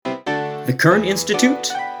The Current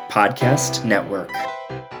Institute Podcast Network.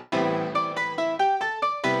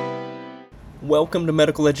 Welcome to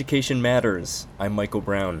Medical Education Matters. I'm Michael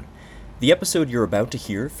Brown. The episode you're about to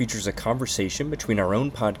hear features a conversation between our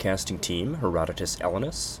own podcasting team, Herodotus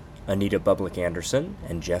Ellinus, Anita Bublik-Anderson,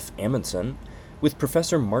 and Jeff Amundsen, with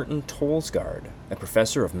Professor Martin Tolsgaard, a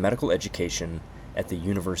professor of medical education at the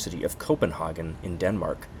University of Copenhagen in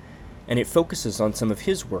Denmark, and it focuses on some of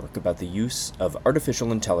his work about the use of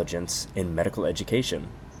artificial intelligence in medical education.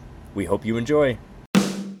 We hope you enjoy.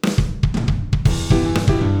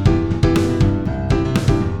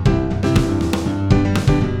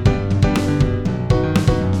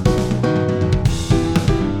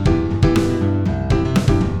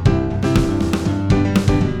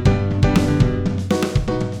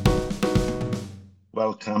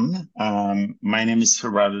 Welcome. My name is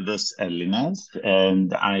Herodotus Ellinus,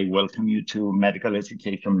 and I welcome you to Medical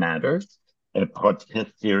Education Matters, a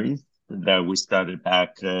podcast series that we started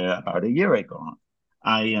back about a year ago.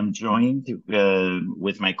 I am joined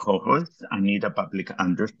with my co-hosts, Anita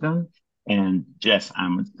Bublik-Anderson and Jeff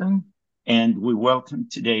Amundsen, and we welcome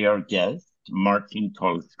today our guest, Martin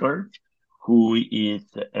Tolsgaard, who is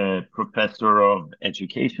a professor of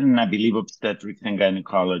education, I believe obstetrics and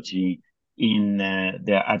gynecology,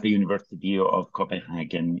 at the University of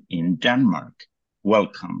Copenhagen in Denmark.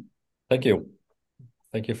 Welcome. Thank you.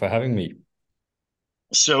 Thank you for having me.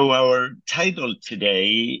 So our title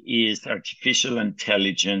today is Artificial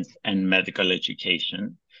Intelligence and Medical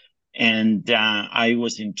Education. And I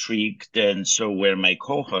was intrigued, and so were my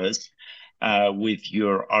co-hosts, with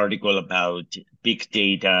your article about big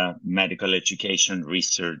data, medical education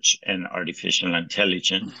research, and artificial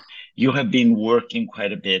intelligence. You have been working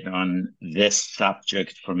quite a bit on this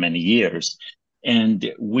subject for many years,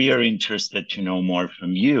 and we are interested to know more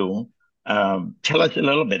from you. Tell us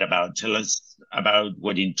about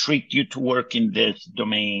what intrigued you to work in this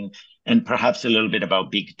domain, and perhaps a little bit about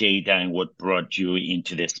big data and what brought you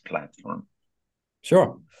into this platform.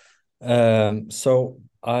 Sure. So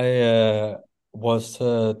I was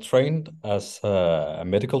trained as a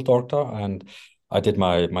medical doctor, and I did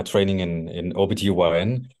my training in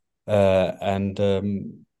OBGYN. And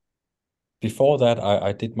before that,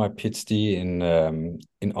 I did my PhD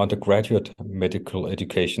in undergraduate medical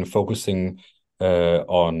education, focusing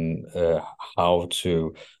on how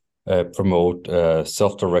to promote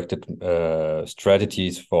self-directed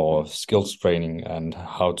strategies for skills training and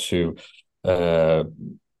how to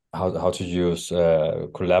use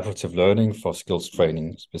collaborative learning for skills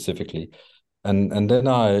training specifically. And then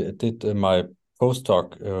I did my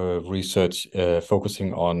postdoc research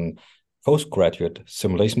focusing on postgraduate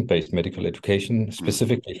simulation-based medical education,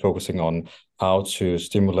 specifically focusing on how to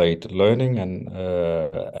stimulate learning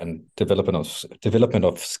and development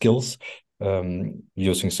of skills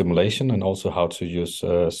using simulation, and also how to use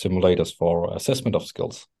simulators for assessment of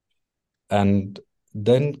skills. And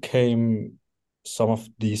then came some of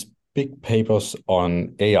these big papers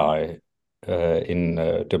on AI in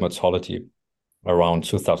dermatology around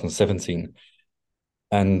 2017.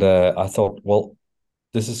 And I thought, well,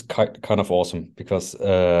 this is kind of awesome, because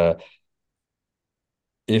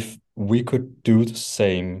if we could do the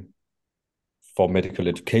same for medical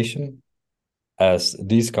education as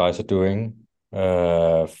these guys are doing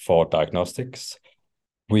for diagnostics,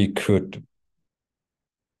 we could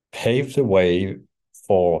pave the way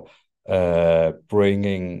for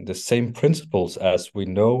bringing the same principles as we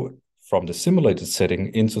know from the simulated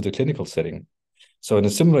setting into the clinical setting. So in a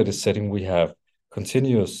simulated setting, we have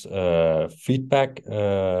continuous feedback.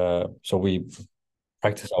 So we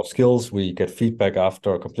practice our skills, we get feedback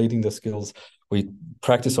after completing the skills, we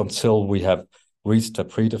practice until we have reached a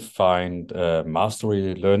predefined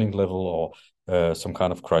mastery learning level or some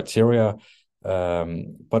kind of criteria.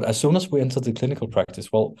 But as soon as we enter the clinical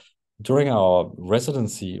practice, well, during our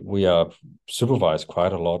residency, we are supervised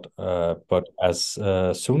quite a lot. But as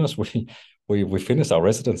soon as we finish our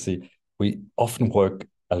residency, we often work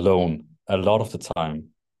alone a lot of the time.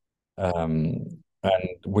 And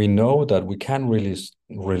we know that we can really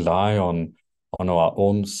rely on our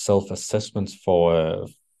own self-assessments for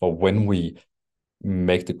when we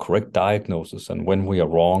make the correct diagnosis and when we are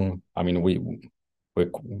wrong. I mean,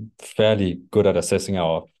 we're fairly good at assessing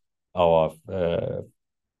our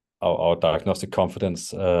diagnostic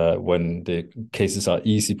confidence when the cases are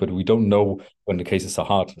easy, but we don't know when the cases are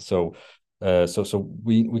hard. So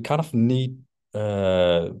we kind of need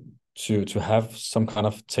to have some kind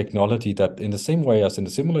of technology that, in the same way as in the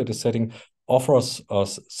simulated setting, offers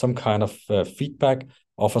us some kind of feedback,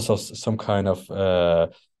 offers us some kind of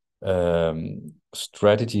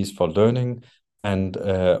strategies for learning, and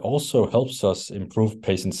also helps us improve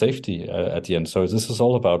patient safety at the end. So this is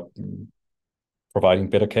all about providing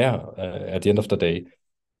better care at the end of the day.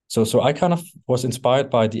 So I kind of was inspired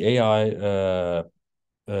by the AI,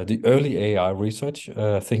 the early AI research,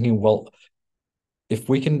 thinking, well, if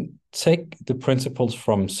we can take the principles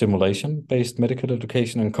from simulation-based medical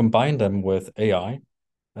education and combine them with AI,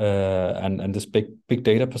 and this big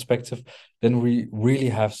data perspective, then we really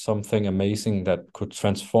have something amazing that could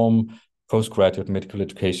transform postgraduate medical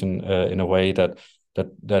education in a way that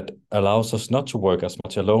allows us not to work as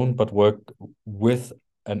much alone, but work with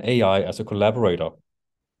an AI as a collaborator.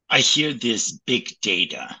 I hear this big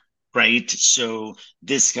data, right? So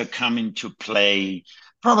this could come into play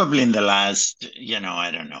probably in the last,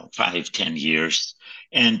 I don't know, 5, 10 years.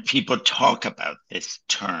 And people talk about this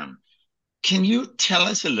term. Can you tell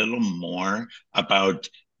us a little more about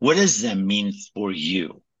what does that mean for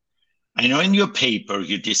you? I know in your paper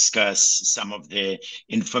you discuss some of the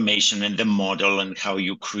information in the model and how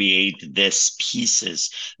you create these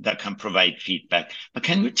pieces that can provide feedback. But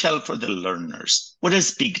can you tell for the learners, what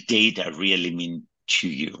does big data really mean to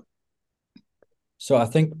you? So I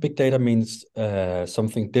think big data means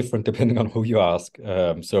something different depending on who you ask.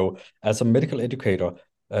 So as a medical educator,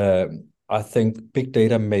 I think big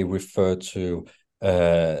data may refer to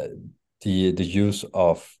the use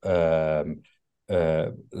of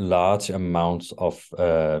large amounts of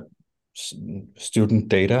student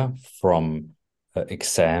data from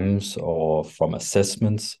exams or from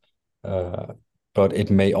assessments, but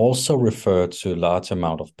it may also refer to large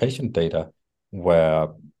amount of patient data where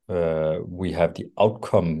we have the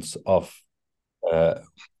outcomes of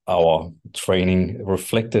our training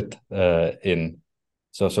reflected in.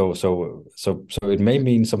 So it may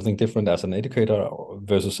mean something different as an educator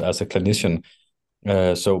versus as a clinician.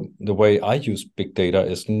 So the way I use big data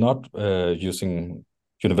is not using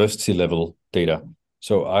university level data.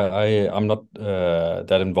 So I'm not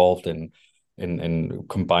that involved in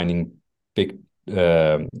combining big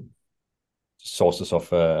sources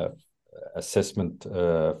of assessment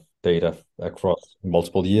data across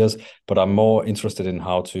multiple years, but I'm more interested in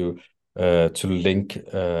how to link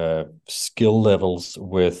skill levels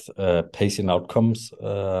with patient outcomes,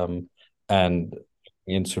 and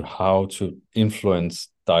into how to influence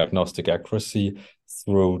diagnostic accuracy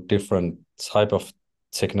through different type of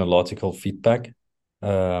technological feedback.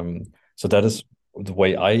 So that is the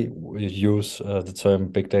way I use the term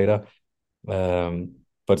big data.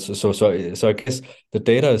 But so I guess the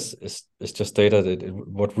data is just data.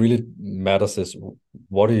 What really matters is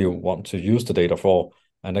what do you want to use the data for,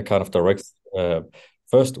 and that kind of directs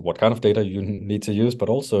first what kind of data you need to use, but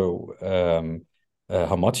also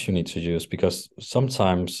how much you need to use, because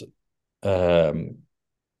sometimes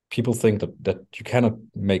people think that you cannot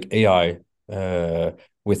make AI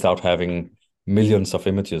without having millions of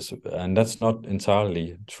images, and that's not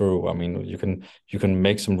entirely true. I mean, you can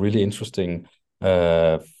make some really interesting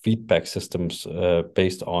feedback systems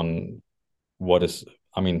based on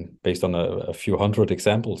based on a few hundred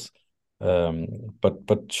examples.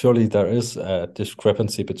 But surely there is a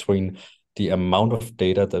discrepancy between the amount of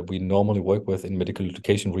data that we normally work with in medical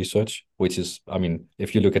education research, which is, I mean,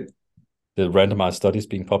 if you look at the randomized studies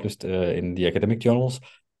being published in the academic journals,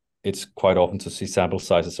 it's quite often to see sample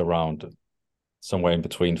sizes around somewhere in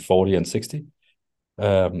between 40 and 60.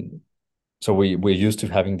 So we're used to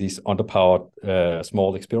having these underpowered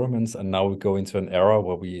small experiments, and now we go into an era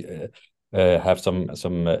where we have some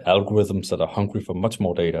algorithms that are hungry for much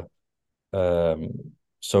more data.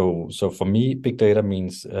 So for me, big data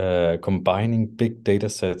means combining big data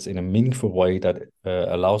sets in a meaningful way that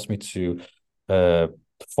allows me to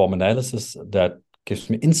perform analysis that gives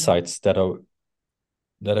me insights that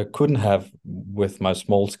I couldn't have with my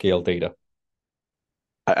small scale data.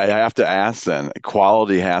 I have to ask then,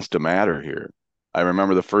 quality has to matter here. I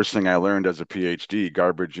remember the first thing I learned as a PhD,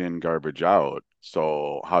 garbage in, garbage out.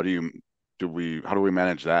 So how do we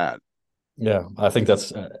manage that? Yeah, I think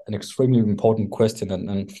that's an extremely important question,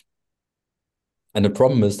 and the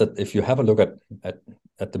problem is that if you have a look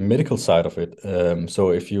at the medical side of it,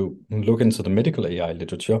 so if you look into the medical AI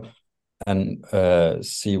literature and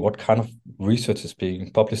see what kind of research is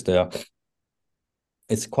being published there,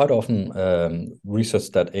 it's quite often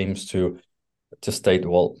research that aims to state,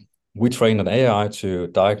 well, we train an AI to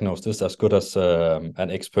diagnose this as good as an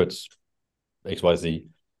expert's XYZ.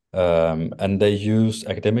 And they use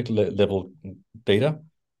academic level data.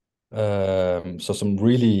 So some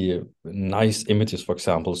really nice images, for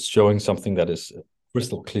example, showing something that is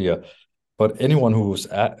crystal clear. But anyone who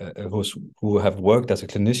have worked as a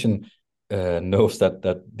clinician knows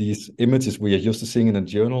that these images we are used to seeing in the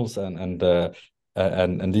journals and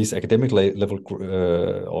and these academic level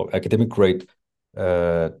or academic grade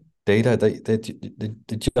data,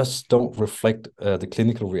 they just don't reflect the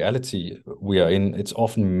clinical reality we are in. It's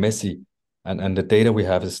often messy, and the data we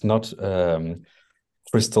have is not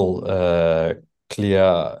crystal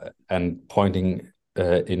clear and pointing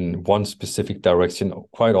in one specific direction.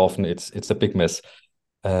 Quite often, it's a big mess.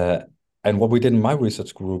 And what we did in my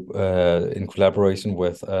research group, in collaboration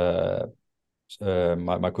with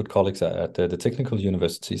my good colleagues at the technical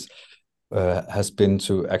universities, has been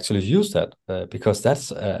to actually use that, because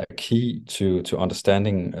that's a key to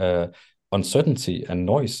understanding uncertainty and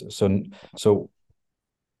noise. So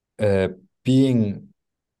being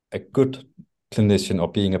a good clinician or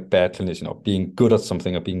being a bad clinician, or being good at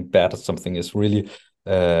something or being bad at something, is really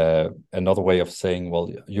another way of saying, well,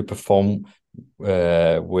 you perform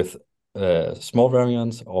with small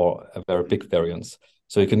variance or a very big variance.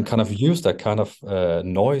 So you can kind of use that kind of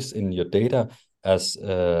noise in your data as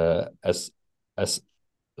the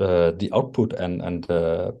output,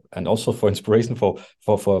 and also for inspiration for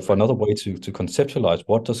another way to conceptualize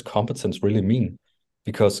what does competence really mean,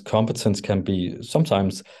 because competence can be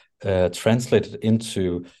sometimes translated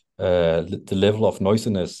into the level of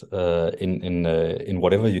noisiness in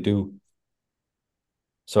whatever you do.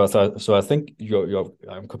 So I think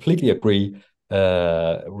I completely agree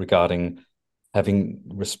regarding having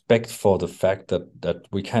respect for the fact that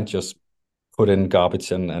we can't just put in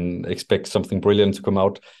garbage and expect something brilliant to come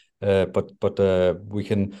out. But we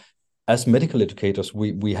can, as medical educators,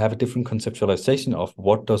 we have a different conceptualization of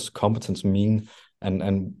what does competence mean,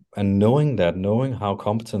 and knowing how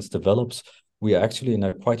competence develops, we are actually in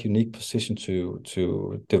a quite unique position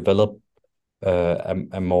to develop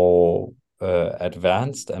a more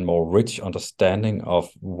advanced and more rich understanding of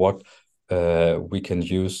what we can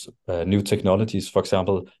use new technologies, for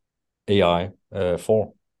example, AI,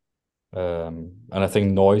 for. And I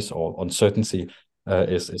think noise or uncertainty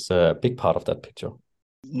is a big part of that picture.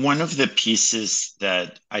 One of the pieces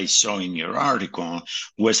that I saw in your article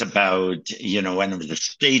was about, one of the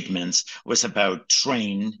statements was about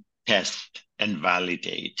train, test, and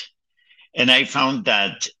validate. And I found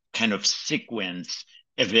that kind of sequence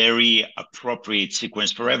a very appropriate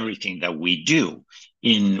sequence for everything that we do,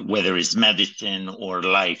 in whether it's medicine or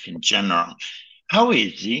life in general. How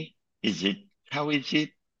easy is it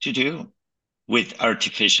to do with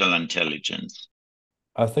artificial intelligence?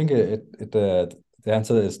 I think the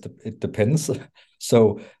answer is it depends.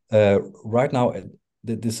 So right now,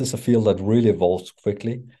 this is a field that really evolves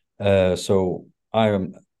quickly. So I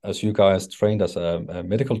am, as you guys, trained as a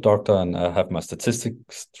medical doctor, and I have my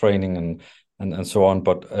statistics training and so on.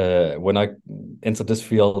 But when I entered this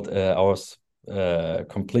field, I was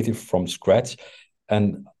completely from scratch,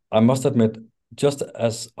 and I must admit, just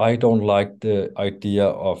as I don't like the idea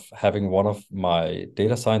of having one of my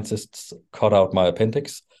data scientists cut out my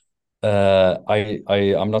appendix,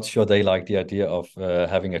 I'm not sure they like the idea of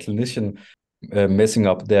having a clinician messing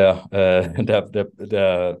up their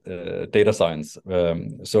data science.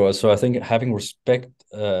 So I think having respect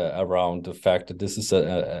around the fact that this is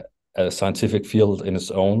a scientific field in its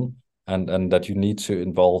own, and that you need to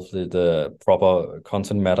involve the proper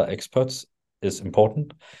content matter experts is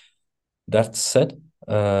important. That said,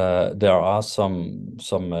 there are some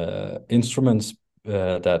instruments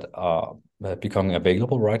that are becoming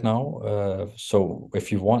available right now. So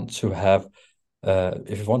if you want to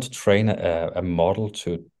train a model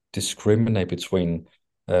to discriminate between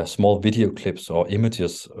small video clips or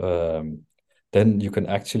images, then you can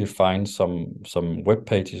actually find some web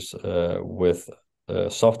pages with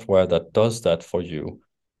software that does that for you.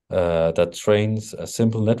 That trains a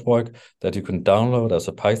simple network that you can download as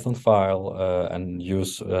a Python file and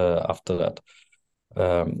use after that.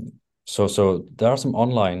 So there are some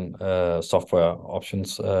online software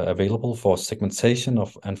options available for segmentation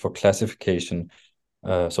and for classification.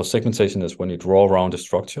 So segmentation is when you draw around a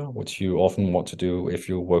structure, which you often want to do if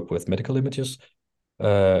you work with medical images,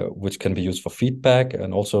 which can be used for feedback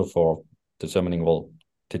and also for determining, well,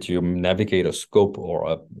 did you navigate a scope or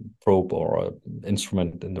a probe or an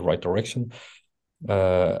instrument in the right direction?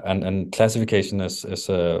 And classification is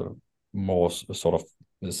a more sort of,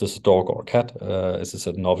 is this a dog or a cat? Is this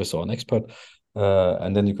a novice or an expert?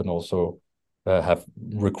 And then you can also have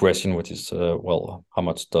regression, which is, well, how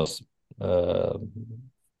much does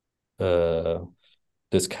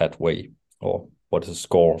this cat weigh, or what is the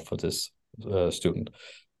score for this student?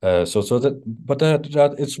 But there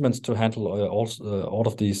are instruments to handle all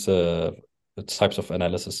of these types of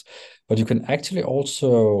analysis. But you can actually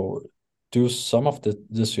also do some of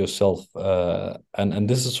this yourself, and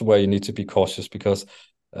this is where you need to be cautious, because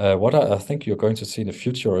what I think you're going to see in the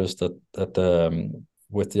future is that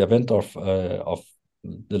with the advent of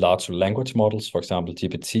the large language models, for example,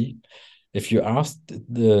 GPT, if you ask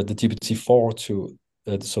the GPT-4 to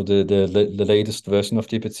so the latest version of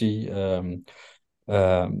GPT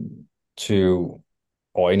to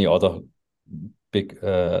or any other big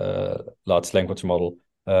large language model,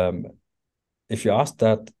 if you ask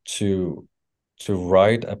that to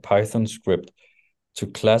write a Python script to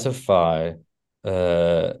classify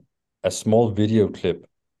a small video clip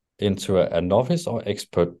into a novice or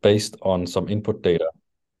expert based on some input data,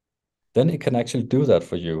 then it can actually do that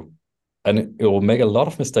for you. And it will make a lot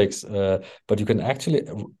of mistakes, but you can actually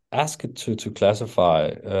ask it to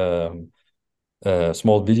classify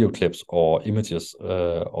small video clips or images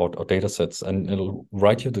or data sets, and it'll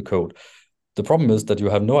write you the code. The problem is that you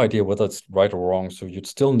have no idea whether it's right or wrong, so you'd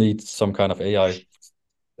still need some kind of AI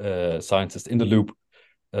scientist in the loop.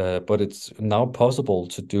 But it's now possible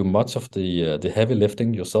to do much of the heavy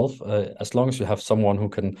lifting yourself, as long as you have someone who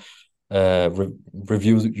can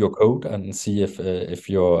review your code and see if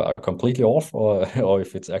you're completely off or or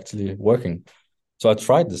if it's actually working. So I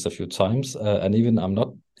tried this a few times, and even though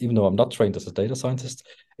I'm not trained as a data scientist,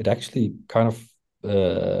 it actually kind of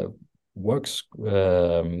works.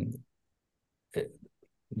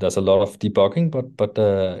 There's a lot of debugging, but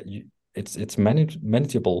it's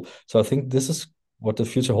manageable. So I think this is what the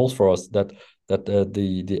future holds for us. That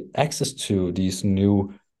the access to these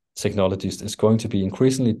new technologies is going to be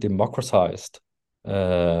increasingly democratized,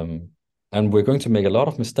 and we're going to make a lot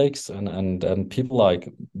of mistakes, and people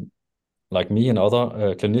like me and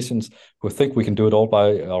other clinicians who think we can do it all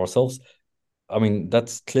by ourselves. I mean,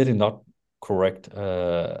 that's clearly not correct.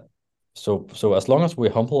 So as long as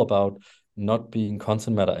we're humble about not being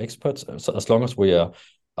content matter experts, so as long as we are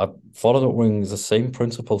following the same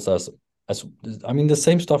principles as I mean, the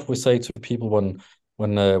same stuff we say to people when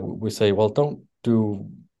we say, well, don't do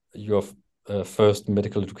your first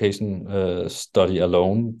medical education study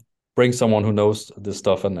alone. Bring someone who knows this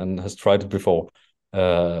stuff and has tried it before.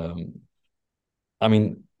 I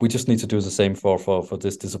mean, we just need to do the same for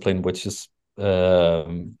this discipline, which is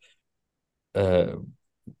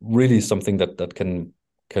really something that can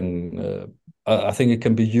I think it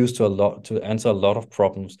can be used to answer a lot of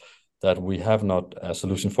problems that we have not a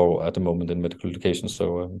solution for at the moment in medical education.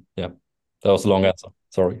 So yeah, that was a long answer.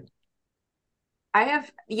 Sorry. I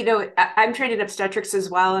have, I'm trained in obstetrics as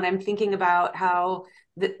well, and I'm thinking about how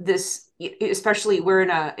this, especially we're in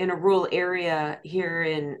a rural area here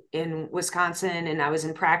in Wisconsin, and I was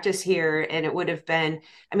in practice here, and it would have been,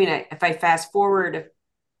 I mean, if I fast forward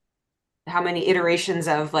how many iterations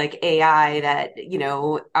of like AI that,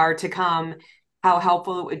 are to come, how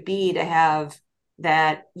helpful it would be to have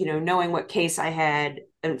that, knowing what case I had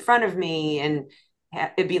in front of me, and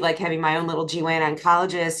it'd be like having my own little GYN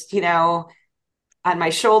oncologist, on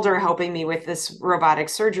my shoulder helping me with this robotic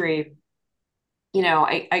surgery.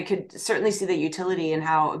 I could certainly see the utility and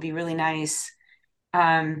how it would be really nice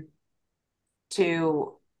to,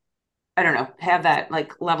 I don't know, have that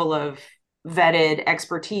like level of vetted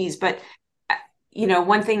expertise. But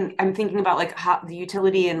one thing I'm thinking about, like how the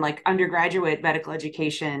utility in like undergraduate medical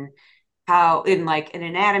education, how in like an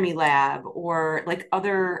anatomy lab or like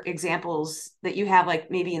other examples that you have,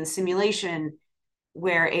 like maybe in simulation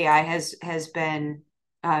where AI has been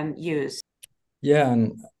used. Yeah,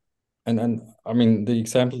 and I mean, the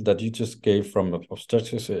example that you just gave from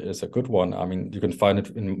obstetrics is a good one. I mean, you can find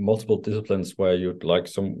it in multiple disciplines where you'd like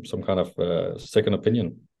some kind of second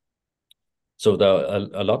opinion. So there are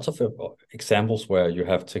a lots of examples where you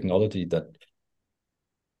have technology that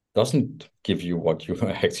doesn't give you what you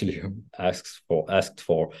actually asked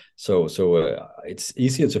for. So it's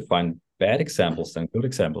easier to find bad examples than good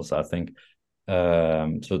examples, I think.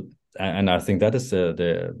 And I think that is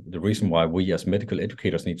the reason why we as medical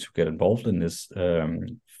educators need to get involved in this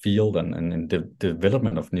field and in the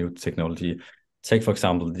development of new technology. Take, for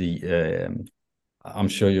example, I'm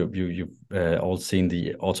sure you've all seen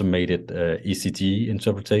the automated ECG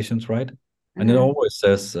interpretations, right? Mm-hmm. And it always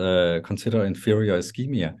says consider inferior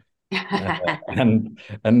ischemia. And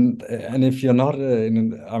if you're not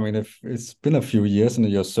I mean, if it's been a few years and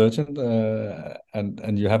you're a surgeon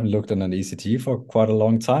and you haven't looked at an ECG for quite a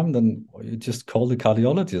long time, then you just call the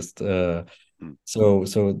cardiologist. So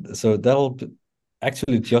that'll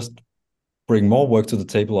actually just bring more work to the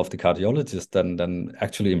table of the cardiologist than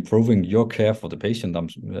actually improving your care for the patient.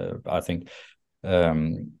 I think,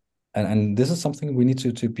 and this is something we need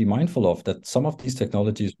to be mindful of, that some of these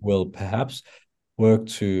technologies will perhaps work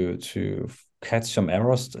to catch some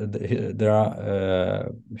errors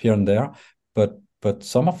there here and there, but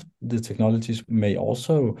some of the technologies may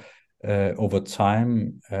also over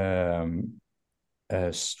time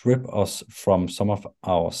strip us from some of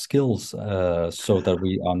our skills, so that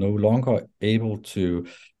we are no longer able to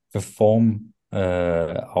perform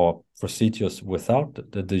our procedures without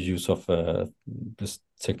the use of this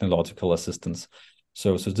technological assistance.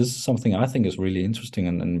 So this is something I think is really interesting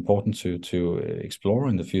and important to explore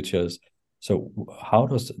in the future. So how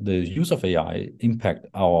does the use of AI impact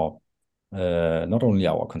our not only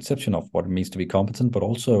our conception of what it means to be competent, but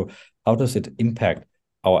also how does it impact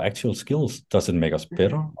our actual skills? Does it make us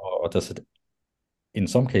better, or does it, in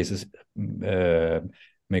some cases,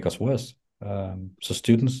 make us worse? So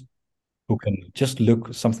students who can just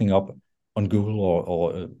look something up on Google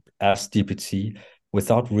or ask GPT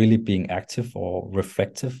without really being active or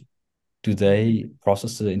reflective, do they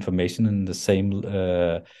process the information in the same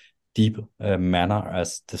deep manner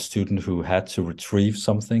as the student who had to retrieve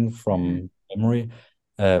something from memory,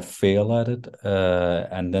 fail at it,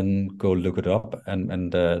 and then go look it up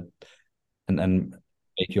and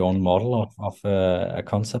make your own model of a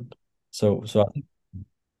concept? So I think,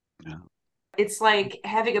 Yeah. It's like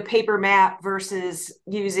having a paper map versus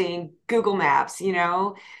using Google Maps,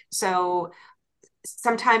 So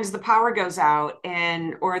sometimes the power goes out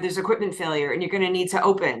or there's equipment failure and you're going to need to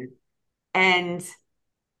open. And,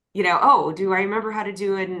 oh, do I remember how to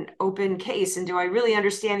do an open case? And do I really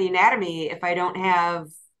understand the anatomy if I don't have,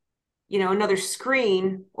 another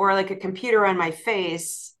screen or like a computer on my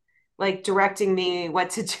face, like directing me what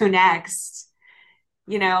to do next,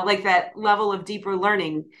 like that level of deeper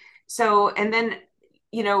learning. So, and then,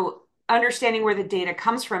 understanding where the data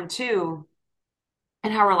comes from too,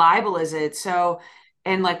 and how reliable is it? So,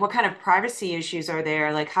 and like what kind of privacy issues are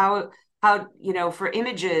there? Like how, for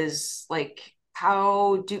images, like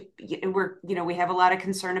how do we have a lot of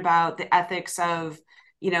concern about the ethics of,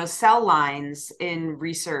 cell lines in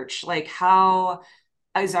research. Like how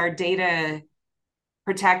is our data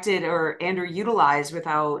protected or utilized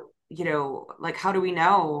without, like how do we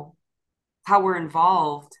know how we're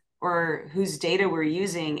involved or whose data we're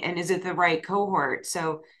using and is it the right cohort?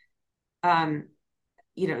 So,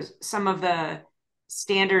 some of the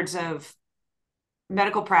standards of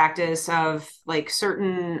medical practice of like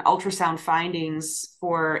certain ultrasound findings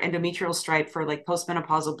for endometrial stripe for like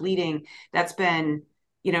postmenopausal bleeding, that's been,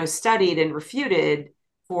 studied and refuted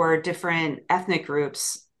for different ethnic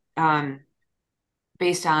groups,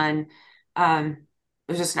 based on,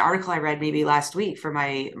 there's just an article I read maybe last week for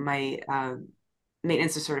my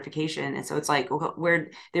maintenance of certification. And so it's like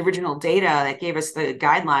where the original data that gave us the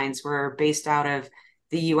guidelines were based out of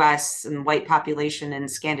the US and white population in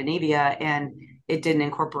Scandinavia, and it didn't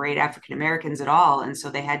incorporate African Americans at all. And so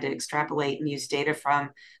they had to extrapolate and use data from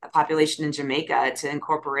a population in Jamaica to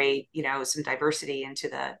incorporate, some diversity into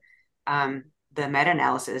the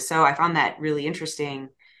meta-analysis. So I found that really interesting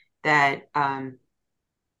that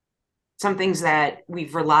some things that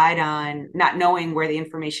we've relied on, not knowing where the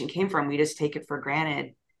information came from, we just take it for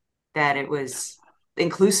granted that it was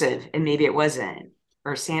inclusive and maybe it wasn't,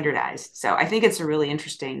 or standardized. So I think it's a really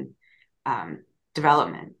interesting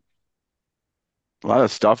development. A lot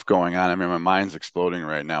of stuff going on. I mean, my mind's exploding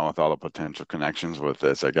right now with all the potential connections with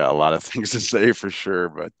this. I got a lot of things to say for sure,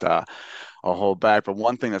 but I'll hold back. But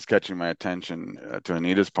one thing that's catching my attention, to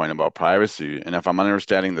Anita's point about privacy, and if I'm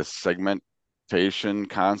understanding the segmentation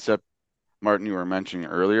concept, Martin, you were mentioning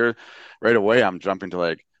earlier, right away I'm jumping to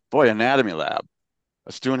like, boy, anatomy lab.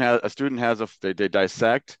 A student has they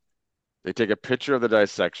dissect, they take a picture of the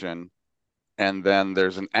dissection, and then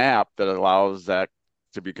there's an app that allows that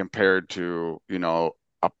to be compared to,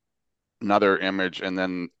 another image, and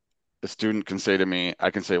then the student can say to me, I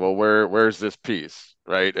can say, well, where's this piece,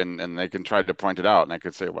 right? And they can try to point it out, and I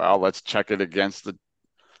could say, well, let's check it against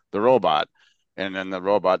the robot. And then the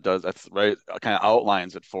robot does, that's right, kind of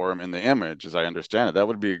outlines it for him in the image, as I understand it. That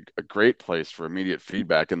would be a great place for immediate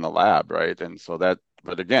feedback in the lab, right? And so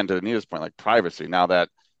but again, to Anita's point, like privacy, now that,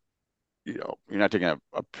 you're not taking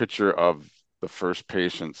a picture of the first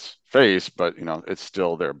patient's face, but, it's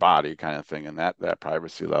still their body kind of thing, and that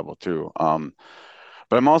privacy level too.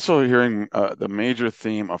 But I'm also hearing the major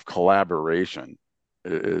theme of collaboration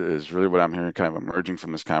is really what I'm hearing kind of emerging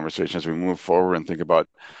from this conversation as we move forward and think about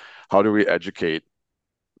how do we educate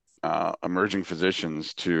emerging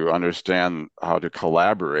physicians to understand how to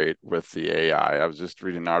collaborate with the AI. I was just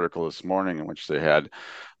reading an article this morning in which they had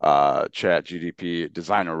Chat GDP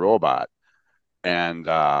design a robot, and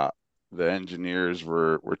the engineers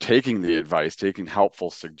were taking the advice, taking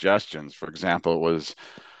helpful suggestions. For example, it was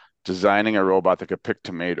designing a robot that could pick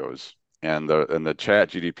tomatoes. and the chat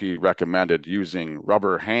GDP recommended using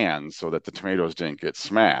rubber hands so that the tomatoes didn't get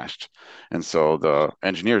smashed. And so the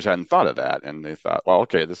engineers hadn't thought of that, and they thought, well,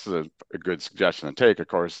 okay, this is a good suggestion to take. Of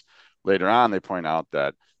course, later on they point out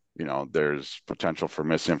that there's potential for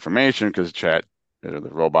misinformation because the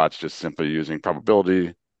robot's just simply using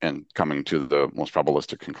probability and coming to the most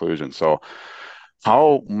probabilistic conclusion. So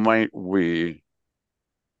how might we,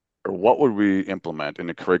 or what would we implement in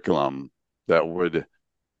a curriculum that would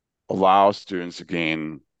allow students to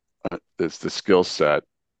gain the skill set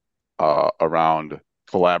around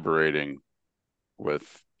collaborating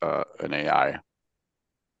with an AI?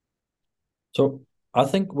 So I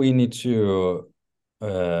think we need to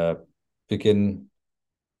begin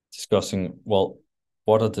discussing, well,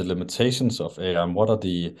 what are the limitations of AI and what are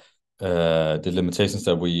the limitations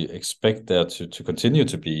that we expect there to continue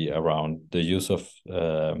to be around the use of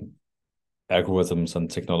algorithms and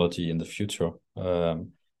technology in the future.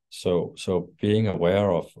 So being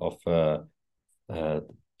aware of the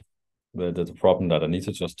problem that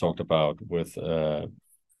Anita just talked about with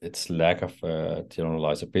its lack of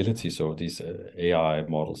generalizability. So these AI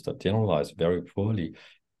models that generalize very poorly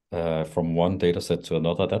from one data set to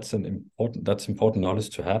another, that's important knowledge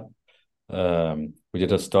to have. We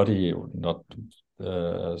did a study not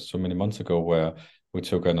so many months ago where we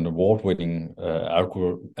took an award-winning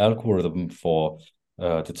algorithm for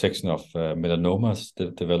detection of melanomas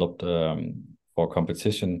developed for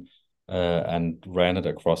competition and ran it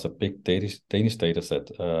across a big Danish data set.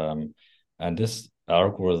 And this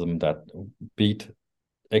algorithm that beat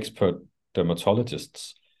expert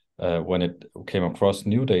dermatologists when it came across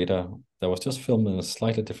new data that was just filmed in a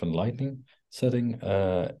slightly different lighting setting,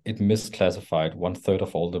 it misclassified 1/3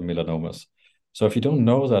 of all the melanomas. So if you don't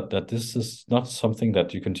know that this is not something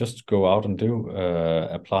that you can just go out and do,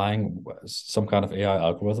 applying some kind of AI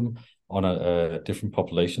algorithm on a different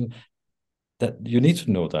population, that you need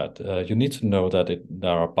to know that. You need to know that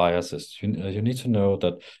there are biases. You need to know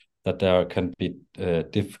that there can be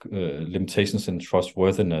limitations in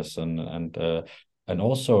trustworthiness and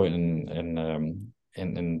also in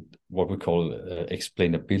what we call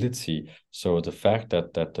explainability. So the fact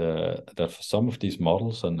that for some of these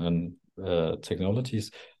models and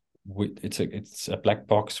technologies, it's a black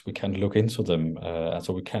box. We can't look into them, and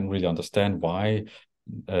so we can't really understand why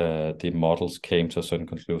the models came to a certain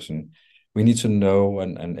conclusion. We need to know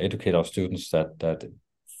and educate our students that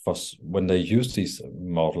when they use these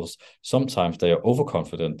models, sometimes they are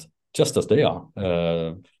overconfident, just as they are.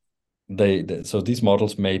 So these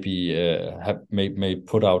models may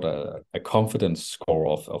put out a confidence score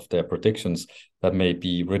of their predictions that may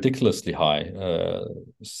be ridiculously high,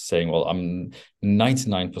 saying, well, I'm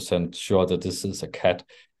 99% sure that this is a cat,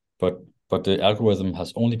 but the algorithm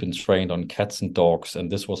has only been trained on cats and dogs, and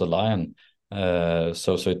this was a lion.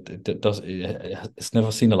 So it's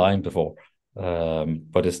never seen a lion before,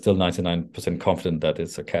 but it's still 99% confident that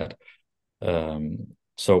it's a cat.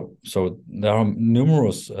 So there are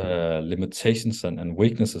numerous limitations and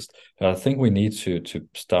weaknesses that I think we need to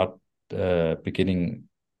start beginning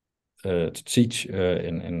to teach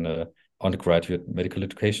in undergraduate medical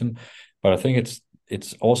education. But I think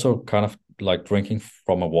it's also kind of like drinking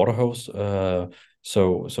from a water hose.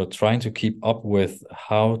 So trying to keep up with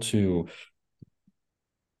how to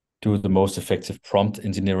do the most effective prompt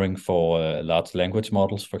engineering for large language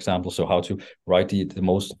models, for example. So how to write the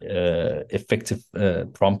most effective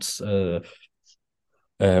prompts,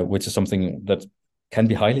 which is something that can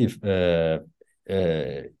be highly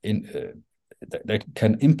that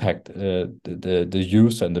can impact the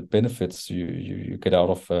use and the benefits you get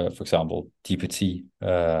out of, for example, GPT,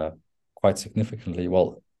 quite significantly.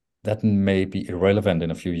 Well, that may be irrelevant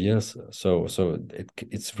in a few years. So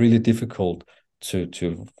it's really difficult to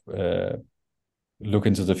look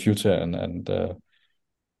into the future and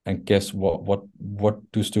guess what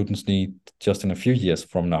do students need just in a few years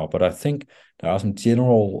from now. But I think there are some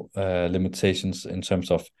general limitations in terms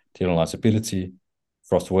of generalizability,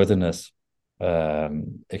 trustworthiness,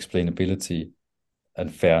 explainability,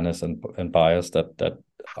 and fairness and bias that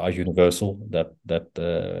are universal, that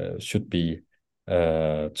should be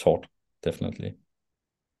taught, definitely.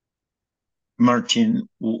 Martin,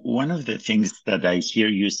 one of the things that I hear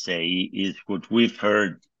you say is what we've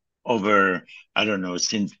heard over, I don't know,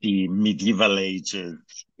 since the medieval ages,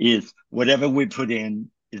 is whatever we put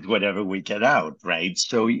in is whatever we get out, right?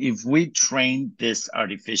 So if we train this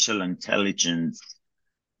artificial intelligence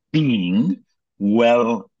being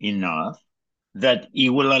well enough, that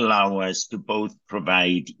it will allow us to both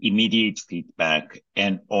provide immediate feedback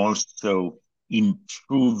and also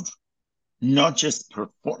improve, not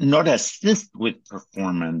assist with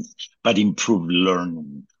performance, but improve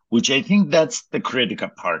learning. which I think that's the critical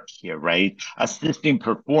part here, right? Assisting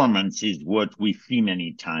performance is what we see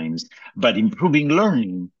many times, but improving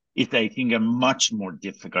learning is, I think, a much more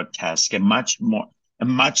difficult task, a much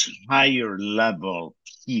higher level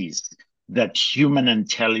piece that human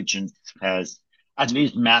intelligence has at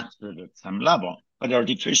least mastered at some level, but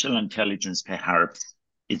artificial intelligence perhaps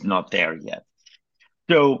is not there yet.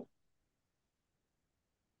 So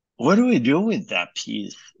what do we do with that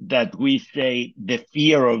piece that we say the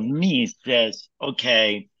fear of me says,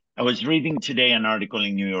 okay, I was reading today an article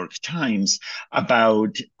in New York Times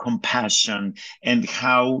about compassion and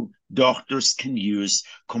how doctors can use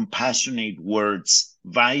compassionate words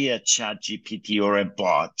via ChatGPT or a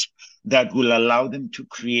bot that will allow them to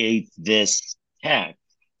create this text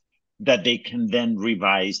that they can then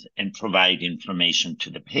revise and provide information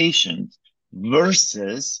to the patient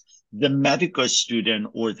versus the medical student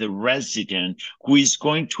or the resident who is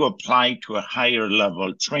going to apply to a higher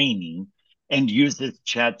level training and uses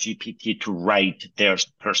ChatGPT to write their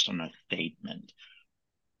personal statement.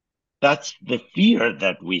 That's the fear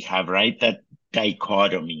that we have, right? That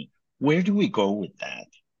dichotomy. Where do we go with that?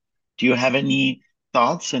 Do you have any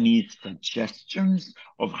thoughts, any suggestions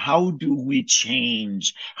of how do we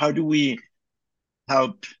change? How do we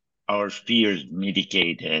help our fears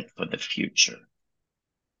mitigated for the future?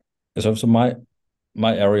 So my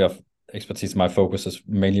area of expertise, my focus is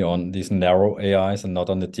mainly on these narrow AIs and not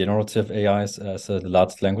on the generative AIs as a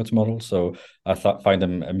large language model. So I find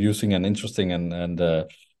them amusing and interesting and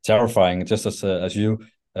terrifying, just as you.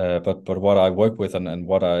 But what I work with and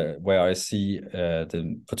where I see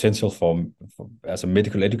the potential for as a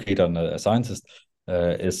medical educator and a scientist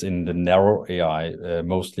is in the narrow AI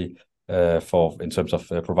mostly in terms of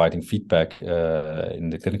providing feedback in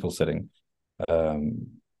the clinical setting.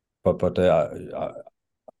 But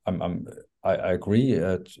I agree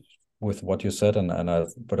with what you said,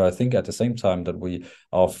 but I think at the same time that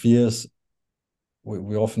our fears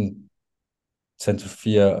we often tend to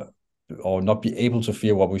fear or not be able to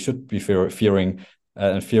fear what we should be fearing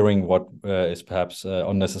and fearing what is perhaps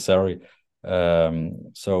unnecessary.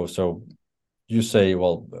 So you say,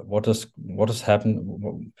 well, what does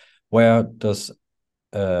happen? Where does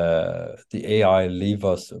the AI leave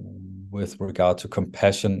us with regard to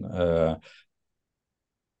compassion?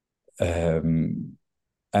 And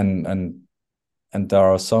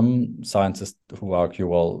there are some scientists who argue,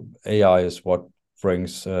 well, AI is what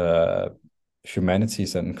brings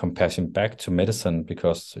humanities and compassion back to medicine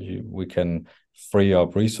because we can free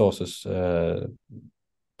up resources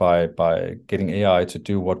by getting AI to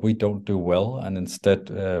do what we don't do well and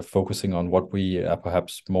instead focusing on what we are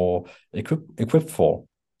perhaps more equipped for.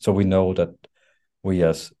 So we know that we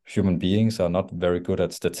as human beings are not very good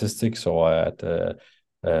at statistics or at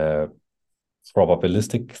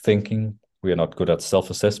probabilistic thinking. We are not good at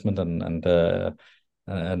self-assessment and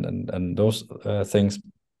those things.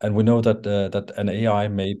 And we know that an AI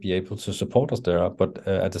may be able to support us there, but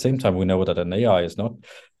at the same time, we know that an AI is not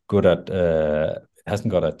good at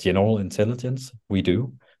hasn't got a general intelligence. We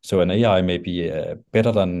do. So an AI may be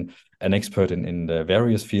better than an expert in the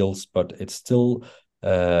various fields, but it still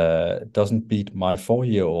doesn't beat my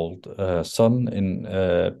 4-year-old son in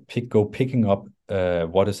picking up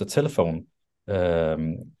what is a telephone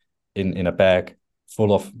in a bag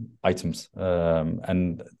full of items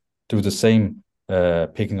and do the same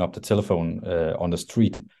picking up the telephone on the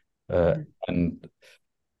street. And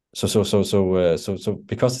so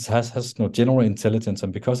because it has no general intelligence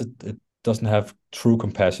and because it doesn't have true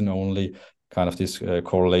compassion, only kind of these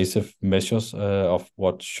correlative measures of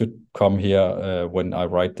what should come here when I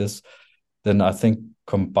write this, then I think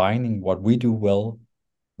combining what we do well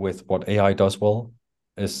with what AI does well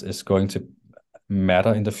is going to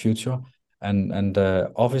matter in the future. And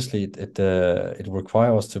obviously it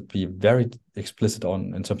requires us to be very explicit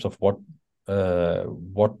in terms of what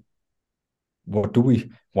do we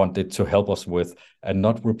want it to help us with, and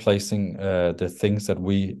not replacing the things that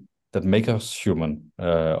make us human,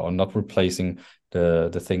 or not replacing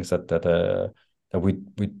the things that we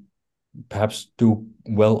perhaps do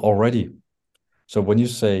well already. So when you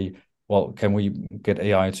say, well, can we get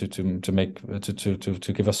AI to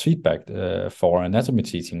give us feedback for anatomy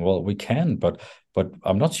teaching? Well, we can, but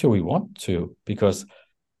I'm not sure we want to, because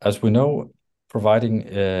as we know, providing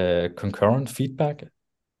concurrent feedback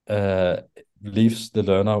leaves the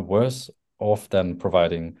learner worse off than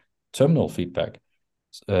providing terminal feedback.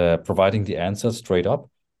 Providing the answer straight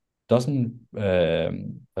up doesn't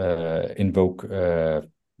invoke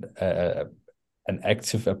an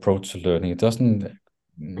active approach to learning. It doesn't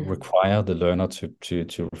require the learner to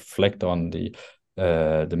reflect on the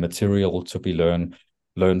material to be learned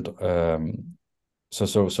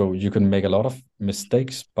So you can make a lot of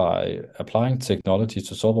mistakes by applying technology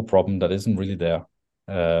to solve a problem that isn't really there.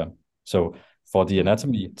 So for the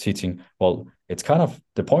anatomy teaching, well, it's kind of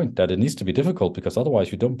the point that it needs to be difficult, because otherwise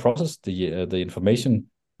you don't process the information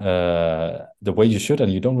the way you should,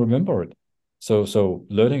 and you don't remember it. So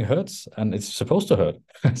learning hurts, and it's supposed to hurt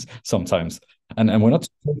sometimes. And we're not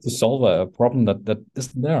supposed to solve a problem that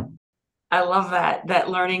isn't there. I love that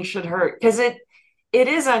learning should hurt, because it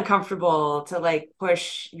is uncomfortable to like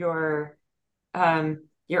push your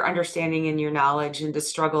understanding and your knowledge, and to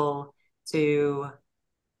struggle to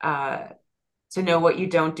uh to know what you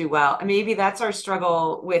don't do well. And maybe that's our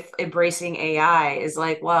struggle with embracing AI, is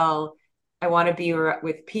like, well, I want to be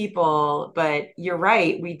with people, but you're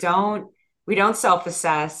right, we don't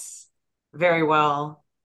self-assess very well.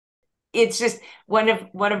 It's just one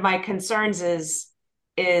of my concerns is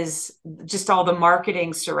just all the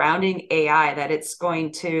marketing surrounding AI, that it's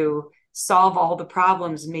going to solve all the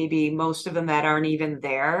problems, maybe most of them that aren't even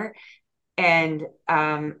there. And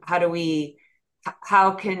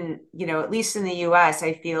how can, at least in the US,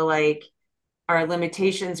 I feel like our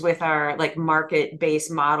limitations with our like market-based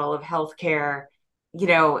model of healthcare,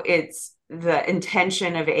 it's the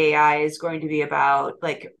intention of AI is going to be about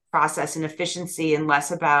like process and efficiency, and less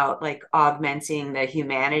about like augmenting the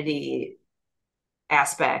humanity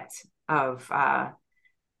aspect of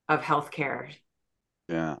healthcare.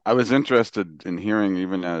 Yeah, I was interested in hearing,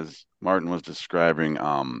 even as Martin was describing,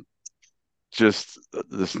 just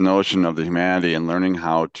this notion of the humanity and learning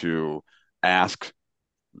how to ask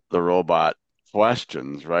the robot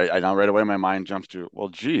questions, right? I know right away my mind jumps to, well,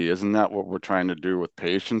 gee, isn't that what we're trying to do with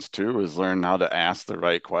patients too, is learn how to ask the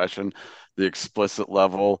right question, the explicit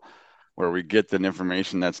level where we get the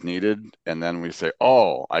information that's needed, and then we say,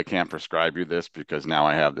 oh, I can't prescribe you this because now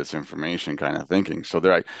I have this information, kind of thinking. So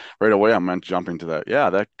there, right away, I'm jumping to that. Yeah,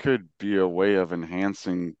 that could be a way of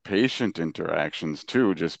enhancing patient interactions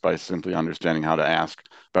too, just by simply understanding how to ask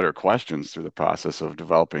better questions through the process of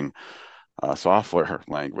developing software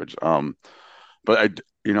language. But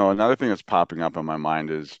another thing that's popping up in my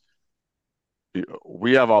mind is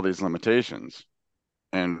we have all these limitations,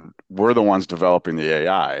 and we're the ones developing the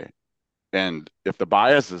AI. And if the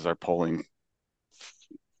biases are pulling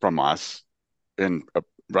from us, and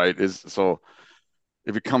right,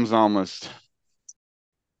 it becomes almost.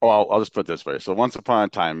 Oh, I'll just put it this way. So once upon a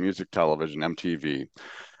time, music television, MTV,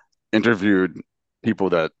 interviewed people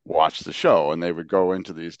that watched the show, and they would go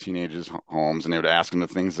into these teenagers' homes, and they would ask them the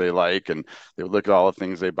things they like, and they would look at all the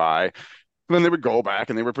things they buy. And then they would go back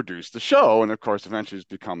and they would produce the show. And of course, eventually it's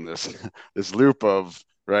become this this loop of,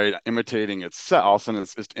 right, imitating itself, and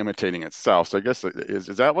it's just imitating itself. So I guess is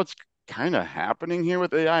that what's kind of happening here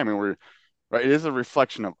with AI? I mean, right, it is a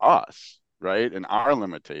reflection of us, right, and our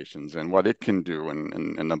limitations and what it can do,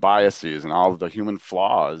 and the biases and all of the human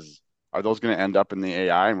flaws. Are those going to end up in the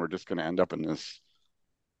AI, and we're just going to end up in this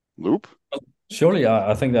loop? Surely,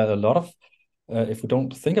 I think that a lot of, if we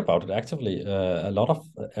don't think about it actively, a lot of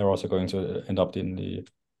errors are going to end up in the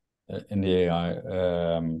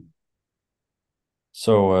AI.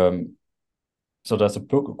 So there's a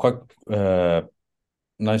book, quite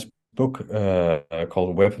nice book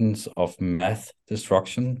called "Weapons of Math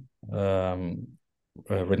Destruction,"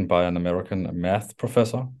 written by an American math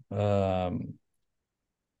professor,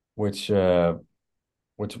 which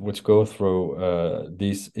go through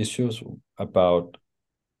these issues about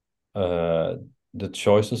the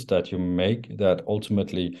choices that you make that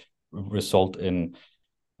ultimately result in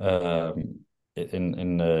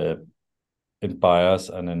bias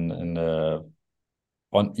and in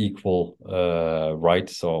unequal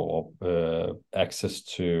rights or access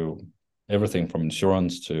to everything from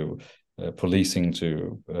insurance to policing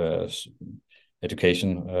to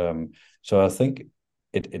education. So I think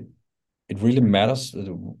it really matters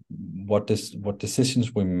what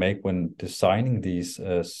decisions we make when designing these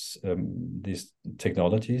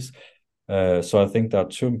technologies. So I think there are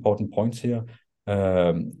two important points here.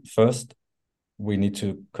 First, we need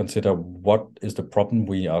to consider what is the problem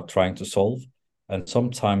we are trying to solve. And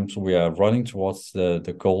sometimes we are running towards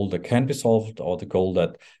the goal that can be solved, or the goal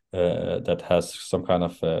that has some kind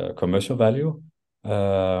of commercial value.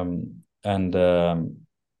 And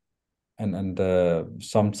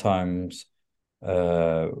sometimes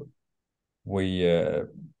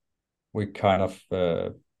we kind of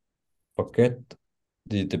forget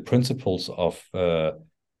the principles of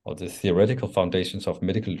or the theoretical foundations of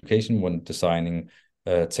medical education when designing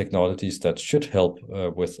technologies that should help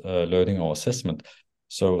with learning or assessment.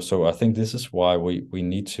 So I think this is why we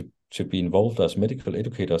need to be involved as medical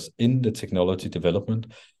educators in the technology development,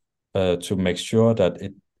 to make sure that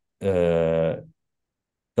it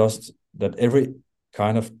does that every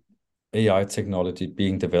kind of AI technology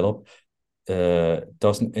being developed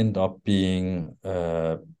doesn't end up being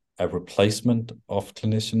a replacement of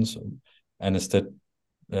clinicians, and instead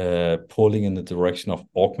pulling in the direction of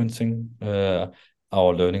augmenting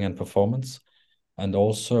our learning and performance, and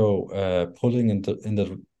also pulling in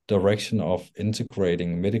the direction of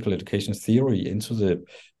integrating medical education theory into the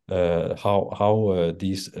how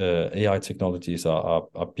these AI technologies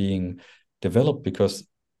are being developed. Because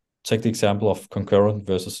take the example of concurrent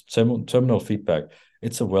versus terminal feedback.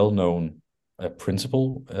 It's a well-known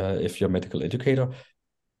principle if you're a medical educator,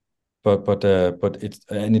 but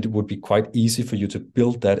it would be quite easy for you to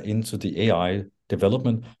build that into the AI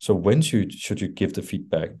development. So when should you give the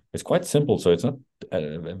feedback? It's quite simple, so it's not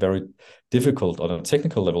very difficult on a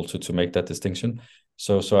technical level to make that distinction.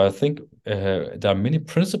 So I think there are many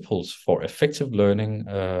principles for effective learning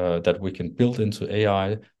that we can build into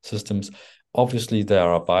AI systems. Obviously,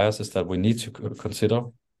 there are biases that we need to consider.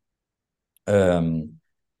 But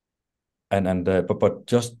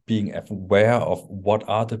just being aware of what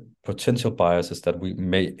are the potential biases that we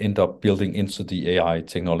may end up building into the AI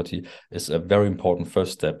technology is a very important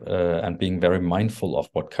first step, and being very mindful of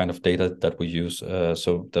what kind of data that we use,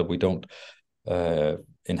 so that we don't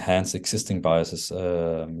enhance existing biases,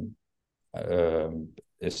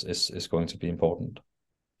 is going to be important.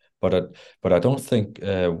 But I don't think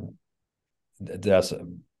there's.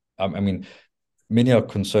 I mean, many are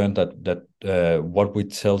concerned that what we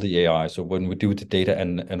tell the AI, so when we do the data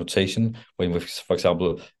and annotation, when we, for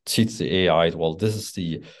example, teach the AI, well, this is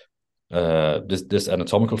the this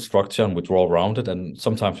anatomical structure, and we draw around it, and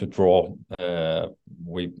sometimes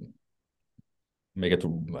we make it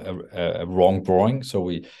a wrong drawing, so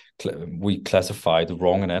we classify the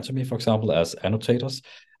wrong anatomy, for example, as annotators,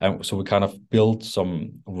 and so we kind of build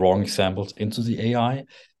some wrong examples into the AI.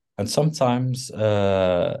 And sometimes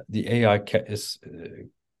the AI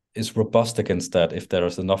is robust against that if there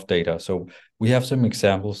is enough data. So we have some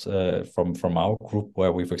examples from our group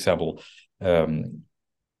where we, for example,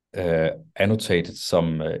 annotated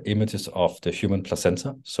some images of the human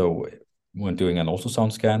placenta. So when doing an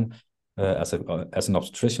ultrasound scan, as an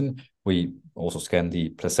obstetrician, we also scan the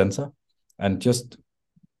placenta, and just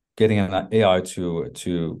getting an AI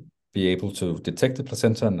to be able to detect the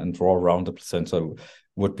placenta and draw around the placenta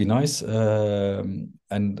would be nice.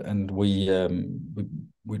 And we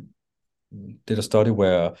did a study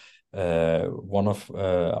where one of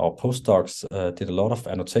our postdocs did a lot of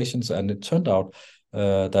annotations, and it turned out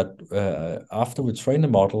that after we trained the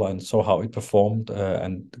model and saw how it performed,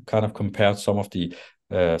 and kind of compared some of the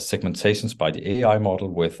segmentations by the AI model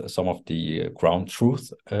with some of the ground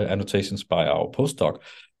truth annotations by our postdoc,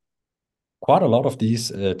 quite a lot of these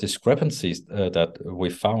discrepancies that we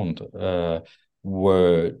found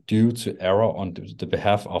were due to error on the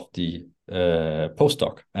behalf of the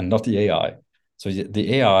postdoc and not the AI. So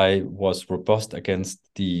the AI was robust against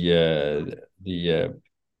the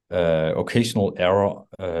occasional error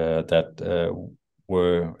that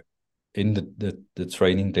were in the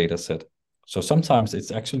training data set. So sometimes it's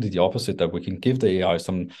actually the opposite, that we can give the AI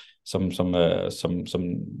some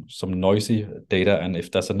noisy data, and if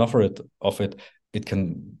there's enough of it, it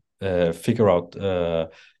can figure out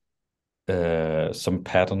some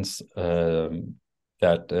patterns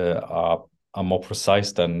that are more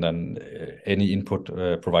precise than any input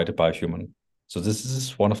provided by a human. So this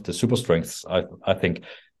is one of the super strengths I think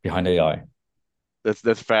behind AI.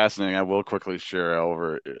 That's fascinating. I will quickly share.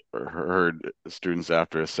 I heard students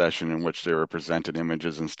after a session in which they were presented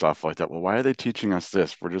images and stuff like that. Well, why are they teaching us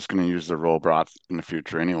this? We're just going to use the robots in the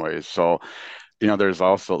future anyways. So, there's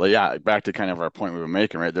also, back to kind of our point we were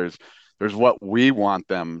making, right? There's what we want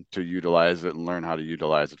them to utilize it and learn how to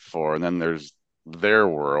utilize it for, and then there's their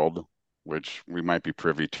world, which we might be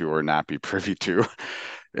privy to or not be privy to,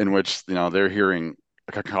 in which they're hearing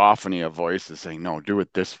a cacophony of voices saying, no, do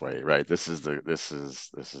it this way, right? This is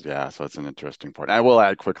yeah. So it's an interesting point. I will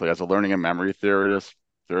add quickly, as a learning and memory theorist,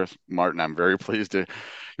 Martin, I'm very pleased to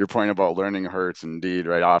your point about learning hurts. Indeed,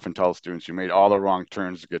 right? I often tell students you made all the wrong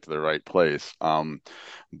turns to get to the right place.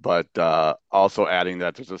 But also adding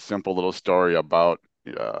that there's a simple little story about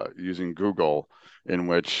using Google, in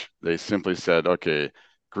which they simply said, okay,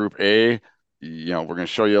 group A, we're going to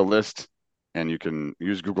show you a list and you can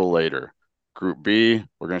use Google later. Group B,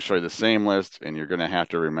 we're going to show you the same list and you're going to have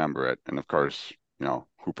to remember it. And of course,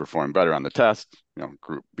 who performed better on the test,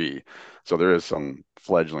 group B. So there is some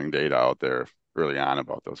fledgling data out there early on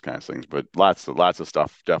about those kinds of things, but lots of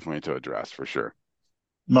stuff definitely to address for sure.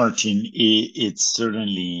 Martin, it's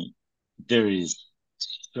certainly, there is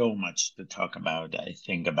so much to talk about, I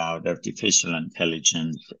think, about artificial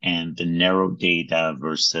intelligence and the narrow data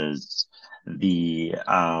versus the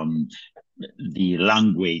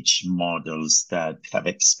language models that have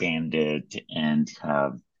expanded and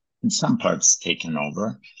have, in some parts, taken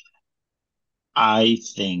over. I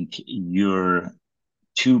think your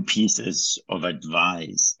two pieces of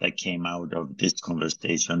advice that came out of this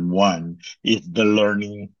conversation. One is the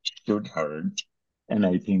learning should hurt. And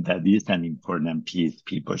I think that is an important piece.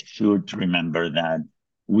 People should remember that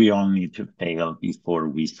we all need to fail before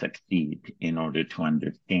we succeed in order to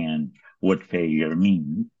understand what failure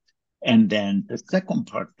means. And then the second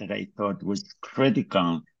part that I thought was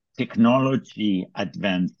critical, technology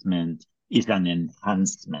advancement is an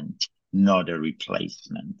enhancement, not a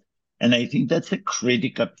replacement. And I think that's a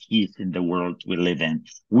critical piece in the world we live in.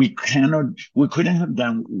 We couldn't have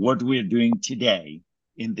done what we're doing today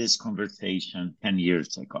in this conversation 10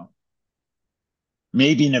 years ago.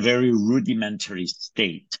 Maybe in a very rudimentary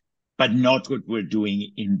state, but not what we're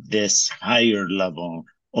doing in this higher level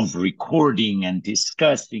of recording and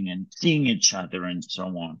discussing and seeing each other and so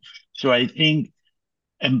on. So I think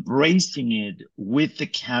embracing it with the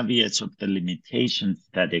caveats of the limitations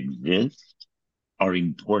that exist are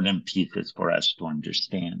important pieces for us to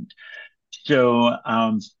understand. So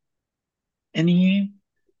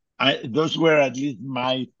those were at least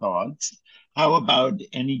my thoughts. How about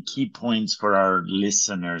any key points for our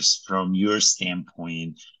listeners from your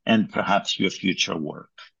standpoint and perhaps your future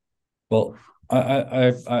work? Well,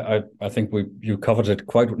 I think you covered it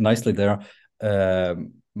quite nicely there.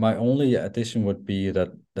 My only addition would be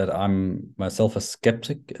that I'm myself a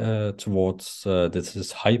skeptic towards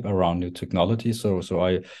this hype around new technology. So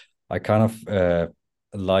I kind of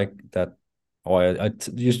like that, or I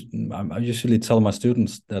usually tell my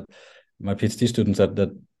students, that my PhD students,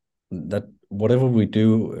 that whatever we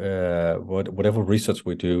do, whatever research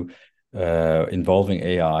we do involving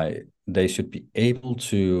AI, they should be able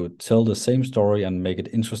to tell the same story and make it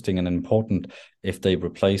interesting and important if they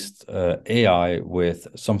replaced AI with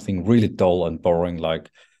something really dull and boring, like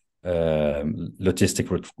logistic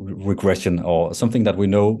regression, or something that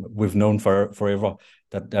we've known forever,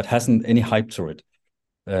 that hasn't any hype to it.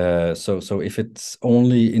 So if it's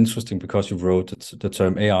only interesting because you wrote the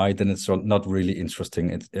term AI, then it's not really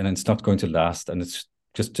interesting, and it's not going to last, and it's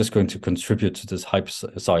just going to contribute to this hype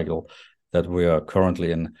cycle that we are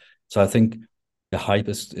currently in. So I think the hype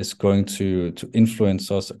is going to influence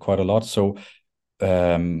us quite a lot. So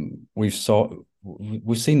we've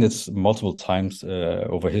seen this multiple times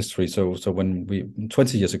over history. So when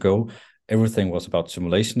 20 years ago, everything was about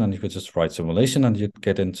simulation, and you could just write simulation and you'd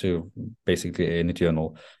get into basically any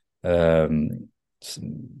journal,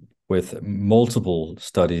 with multiple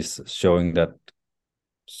studies showing that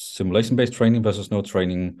simulation-based training versus no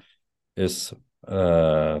training is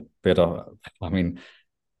better. I mean,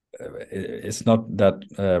 it's not that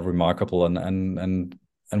remarkable, and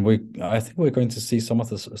I think we're going to see some of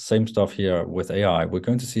the same stuff here with AI. We're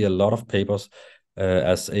going to see a lot of papers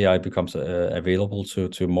as AI becomes available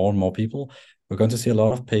to more and more people. We're going to see a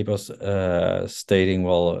lot of papers stating,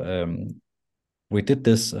 well, we did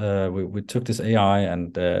this, we took this AI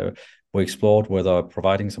and we explored whether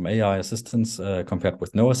providing some AI assistance compared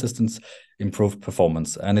with no assistance improved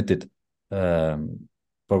performance, and it did.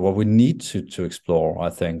 But what we need to explore, I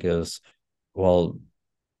think, is, well,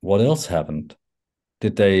 what else happened?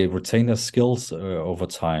 Did they retain their skills over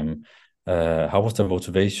time? How was their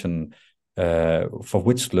motivation? For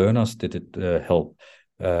which learners did it help?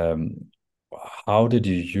 How did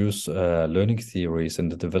you use learning theories in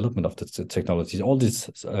the development of the technologies? All these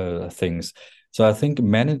things. So I think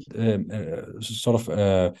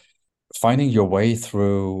finding your way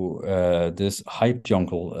through this hype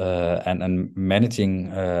jungle and managing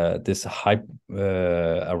this hype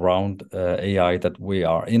around AI that we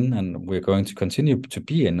are in, and we're going to continue to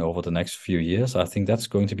be in over the next few years. I think that's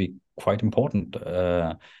going to be quite important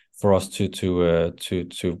for us to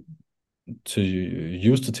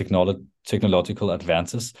use the technological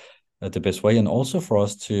advances the best way, and also for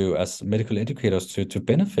us to, as medical educators, to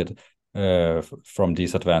benefit from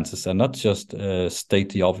these advances and not just state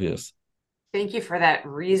the obvious. Thank you for that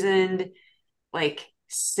reasoned,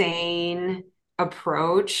 sane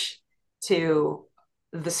approach to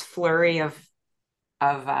this flurry of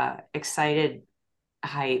excited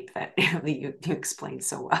hype that you explained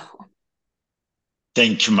so well.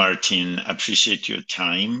 Thank you, Martin. Appreciate your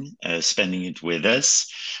time spending it with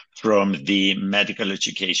us. From the Medical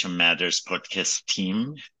Education Matters podcast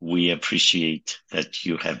team, we appreciate that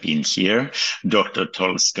you have been here. Dr.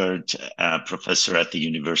 Tolsgaard, professor at the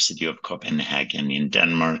University of Copenhagen in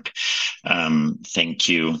Denmark. Thank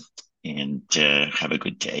you, and have a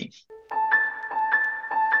good day.